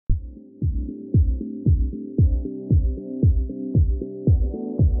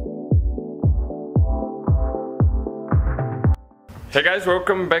Hey guys,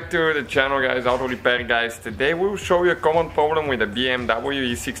 welcome back to the channel guys, Auto Repair guys. Today we will show you a common problem with the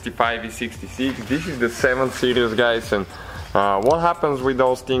Bmw E65 E66. This is the 7 series guys, and what happens with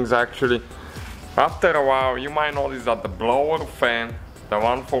those things actually, after a while you might notice that the blower fan, the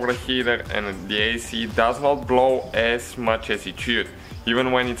one for the heater and the AC, does not blow as much as it should,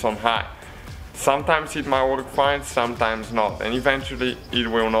 even when it's on high. Sometimes it might work fine, sometimes not, and eventually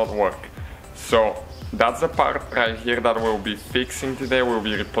it will not work. So that's the part right here that we'll be fixing today. We'll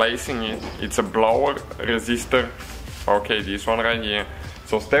be replacing it. It's a blower resistor. Okay, this one right here.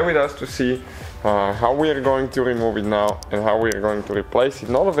 So stay with us to see how we are going to remove it now and how we are going to replace it.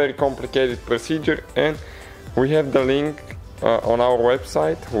 Not a very complicated procedure, and we have the link on our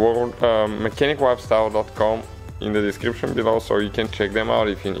website, mechanicwipestyle.com, in the description below, so you can check them out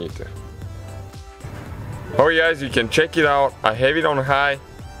if you need to. Oh guys, you can check it out. I have it on high.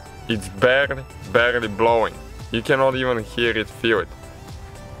 It's barely blowing. You cannot even hear it, feel it.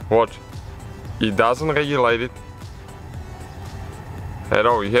 Watch. It doesn't regulate it at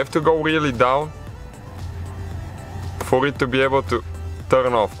all. You have to go really down for it to be able to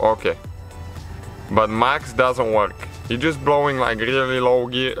turn off. Okay. But max doesn't work. It's just blowing like really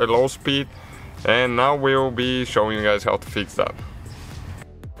low speed, and now we'll be showing you guys how to fix that.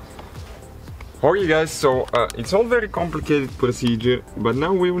 Okay guys, so it's not very complicated procedure, but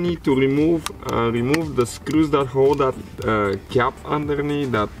now we will need to remove the screws that hold that cap underneath,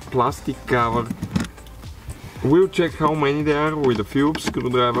 that plastic cover. We'll check how many there are with a Phillips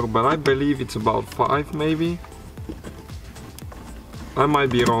screwdriver, but I believe it's about 5 maybe. I might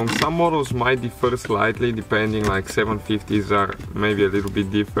be wrong, some models might differ slightly depending, like 750s are maybe a little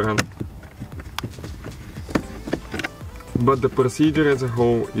bit different. But the procedure as a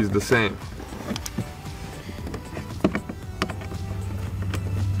whole is the same.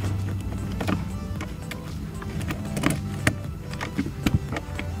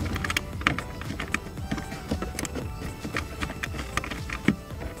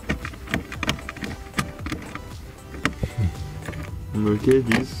 Okay,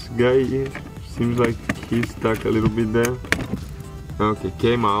 this guy seems like he's stuck a little bit there. Okay,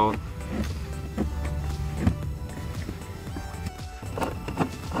 came out.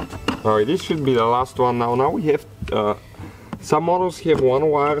 Alright, this should be the last one now. Now we have, some models have one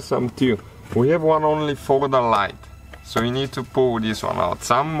wire, some two. We have one only for the light, so you need to pull this one out.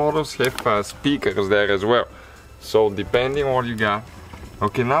 Some models have speakers there as well, so depending on what you got.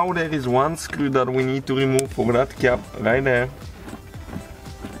 Okay, now there is one screw that we need to remove for that cap right there.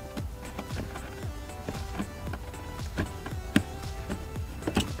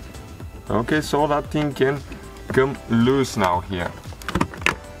 Okay, so that thing can come loose now here.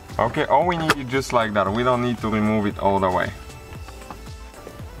 Okay, all we need is just like that. We don't need to remove it all the way.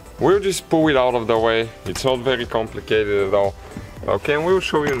 We'll just pull it out of the way. It's not very complicated at all. Okay, and we'll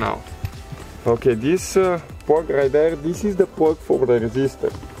show you now. Okay, this plug right there, this is the plug for the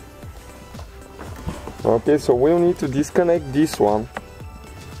resistor. Okay, so we'll need to disconnect this one,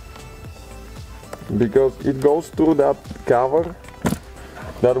 because it goes through that cover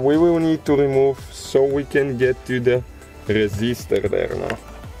that we will need to remove, so we can get to the resistor there now.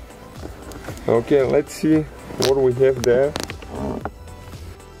 Okay, let's see what we have there.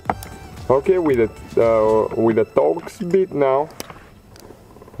 Okay, with the Torx bit now.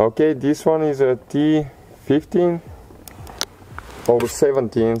 Okay, this one is a T15 or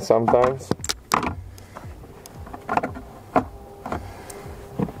 17 sometimes.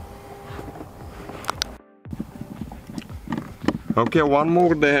 Okay, one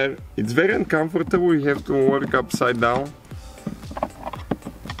more there. It's very uncomfortable, you have to work upside down.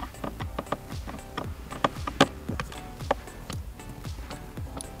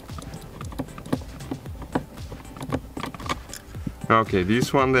 Okay,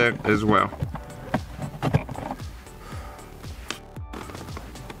 this one there as well.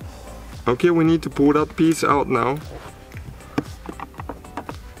 Okay, we need to pull that piece out now.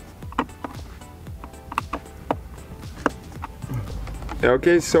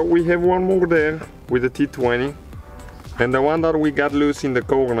 Okay, so we have one more there with the T20, and the one that we got loose in the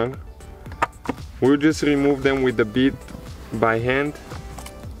corner, we'll just remove them with the bit by hand,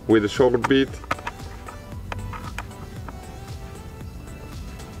 with a short bit.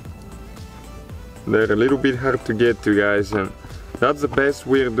 They're a little bit hard to get to, guys, and that's the best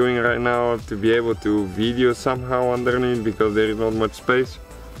we're doing right now, to be able to video somehow underneath, because there is not much space.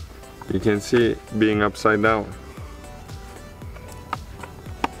 You can see it being upside down.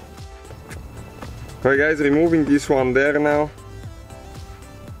 Alright guys, removing this one there now.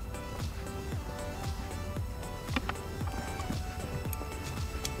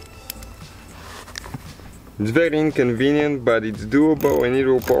 It's very inconvenient, but it's doable, and it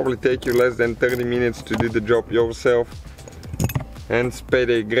will probably take you less than 30 minutes to do the job yourself and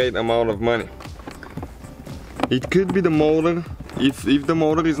spend a great amount of money. It could be the motor. If the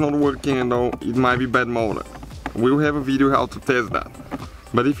motor is not working at all, it might be bad motor. We'll have a video how to test that.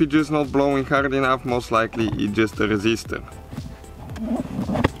 But if it's just not blowing hard enough, most likely it's just a resistor.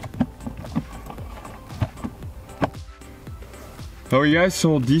 Alright guys,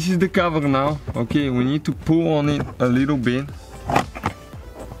 so this is the cover now. Okay, we need to pull on it a little bit.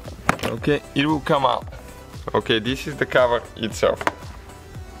 Okay, it will come out. Okay, this is the cover itself.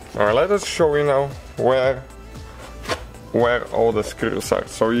 Alright, let us show you now where all the screws are,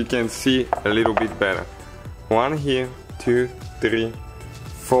 so you can see a little bit better. 1 here, 2, 3,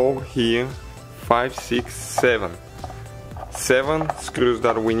 4 here, 5, 6, 7. 7 screws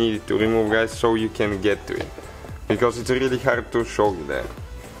that we need to remove, guys, so you can get to it, because it's really hard to show you that.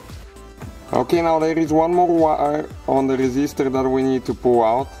 Okay, now there is one more wire on the resistor that we need to pull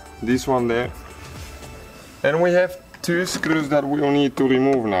out, this one there. And we have 2 screws that we'll need to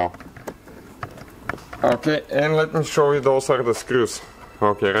remove now. Okay, and let me show you, those are the screws.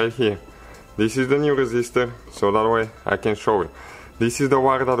 Okay, right here. This is the new resistor, so that way I can show you. This is the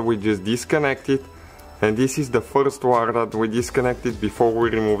wire that we just disconnected, and this is the first wire that we disconnected before we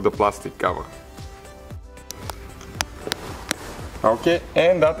remove the plastic cover. Okay,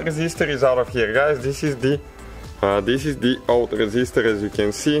 and that resistor is out of here, guys. This is the old resistor, as you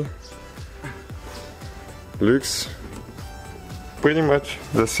can see. Looks pretty much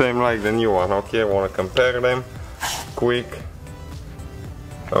the same like the new one. Okay, I want to compare them quick.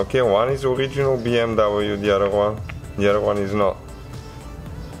 Okay, one is original BMW, the other one is not.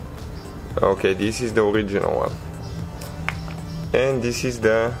 Okay, this is the original one, and this is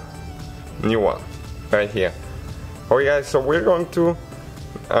the new one right here. Alright guys, so we're going to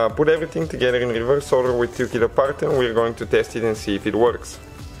put everything together in reverse order. We took it apart and we're going to test it and see if it works.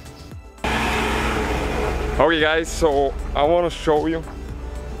 Okay guys, so I want to show you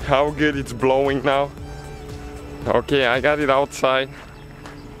how good it's blowing now. Okay, I got it outside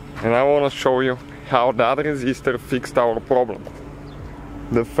and I want to show you how that resistor fixed our problem.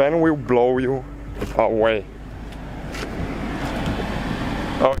 The fan will blow you away.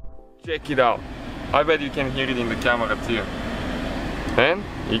 Oh, check it out. I bet you can hear it in the camera too. And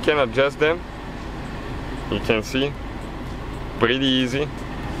you can adjust them. You can see, pretty easy.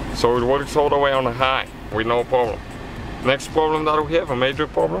 So it works all the way on high with no problem. Next problem that we have, a major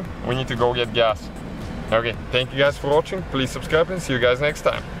problem, we need to go get gas. Okay, thank you guys for watching. Please subscribe and see you guys next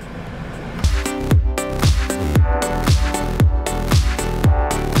time.